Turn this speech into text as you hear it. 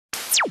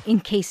in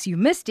case you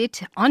missed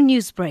it on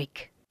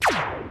Newsbreak.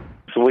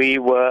 We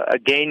were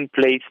again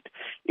placed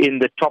in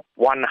the top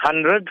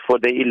 100 for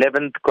the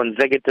 11th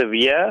consecutive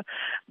year.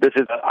 This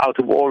is out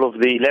of all of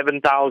the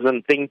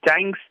 11,000 think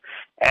tanks.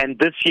 And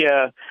this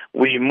year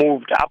we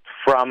moved up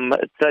from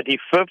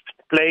 35th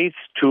place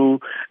to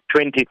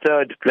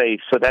 23rd place.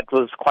 So that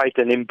was quite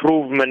an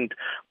improvement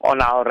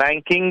on our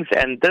rankings.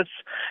 And this,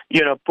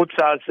 puts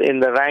us in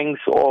the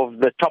ranks of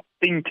the top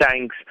think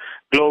tanks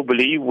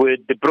globally, with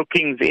the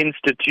Brookings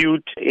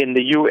Institute in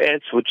the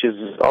US, which is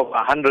over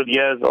 100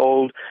 years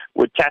old,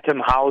 with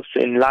Chatham House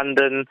in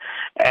London,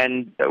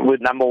 and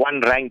with number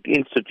one ranked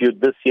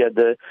institute this year,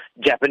 the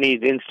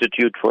Japanese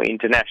Institute for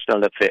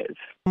International Affairs.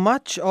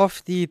 Much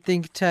of the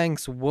think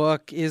tank's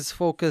work is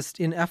focused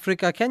in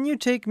Africa. Can you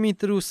take me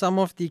through some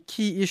of the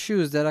key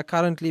issues that are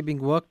currently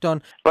being worked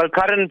on? Well,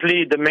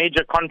 currently the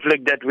major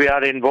conflict that we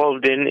are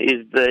involved in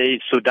is the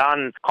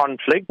Sudan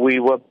conflict. We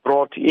were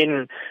brought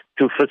in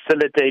to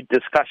facilitate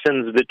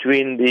discussions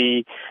between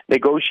the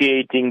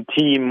negotiating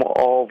team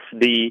of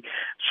the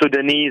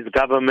Sudanese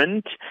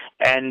government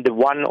and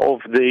one of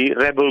the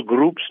rebel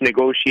groups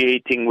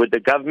negotiating with the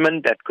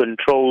government that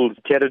controls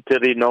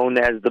territory known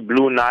as the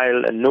Blue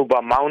Nile and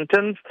Nuba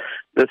Mountains.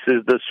 This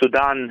is the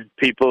Sudan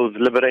People's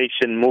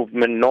Liberation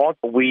Movement North.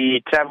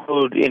 We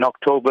traveled in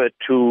October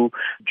to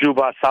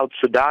Juba, South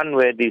Sudan,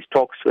 where these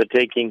talks were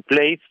taking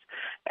place.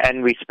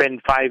 And we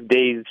spent 5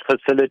 days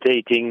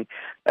facilitating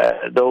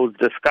those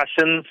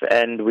discussions,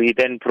 and we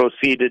then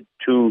proceeded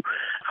to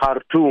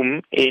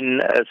Khartoum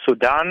in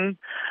Sudan,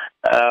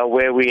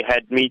 where we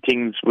had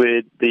meetings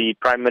with the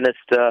Prime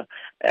Minister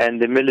and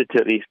the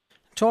military.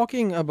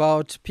 Talking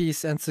about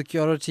peace and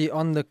security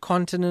on the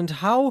continent,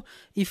 how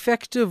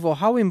effective or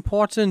how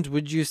important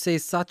would you say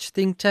such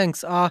think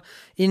tanks are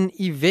in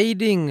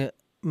evading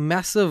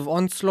massive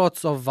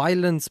onslaughts of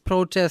violence,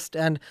 protest,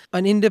 and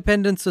an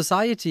independent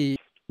society?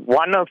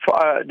 One of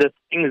the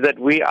things that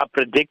we are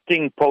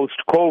predicting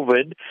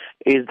post-COVID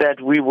is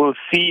that we will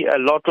see a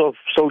lot of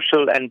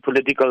social and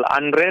political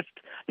unrest,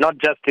 not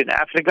just in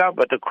Africa,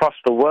 but across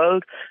the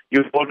world.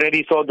 You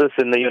already saw this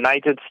in the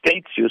United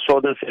States. You saw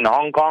this in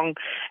Hong Kong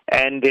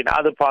and in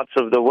other parts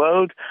of the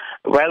world.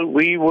 Well,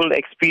 we will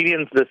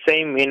experience the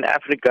same in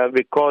Africa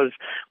because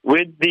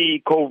with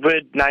the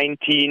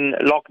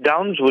COVID-19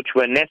 lockdowns, which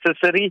were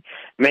necessary,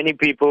 many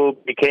people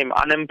became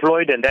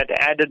unemployed, and that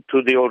added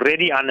to the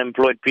already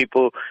unemployed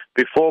people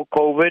before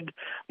COVID.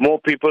 More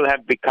people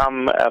have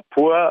become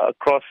poor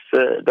across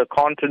the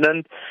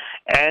continent,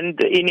 and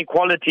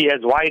inequality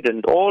has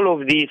widened. All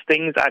of these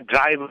things are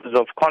drivers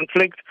of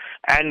conflict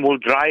and will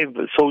drive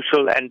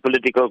social and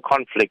political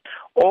conflict.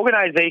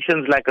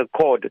 Organizations like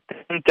Accord,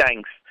 think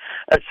tanks,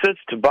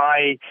 assist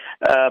by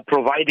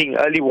providing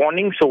early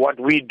warning. So what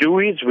we do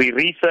is we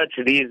research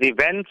these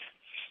events.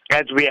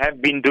 As we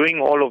have been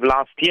doing all of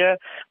last year,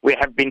 we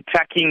have been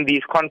tracking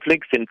these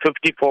conflicts in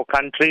 54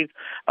 countries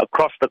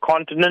across the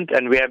continent,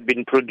 and we have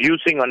been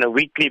producing on a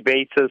weekly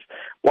basis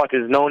what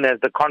is known as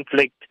the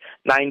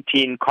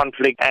COVID-19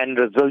 Conflict and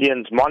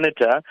Resilience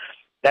Monitor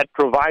that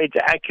provides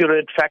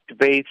accurate,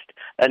 fact-based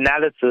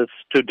analysis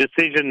to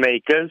decision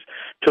makers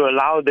to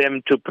allow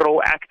them to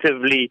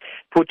proactively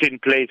put in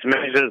place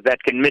measures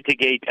that can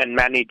mitigate and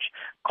manage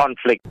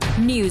conflict.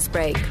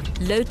 Newsbreak,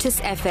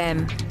 Lotus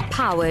FM,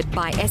 powered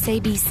by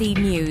SABC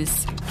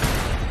News.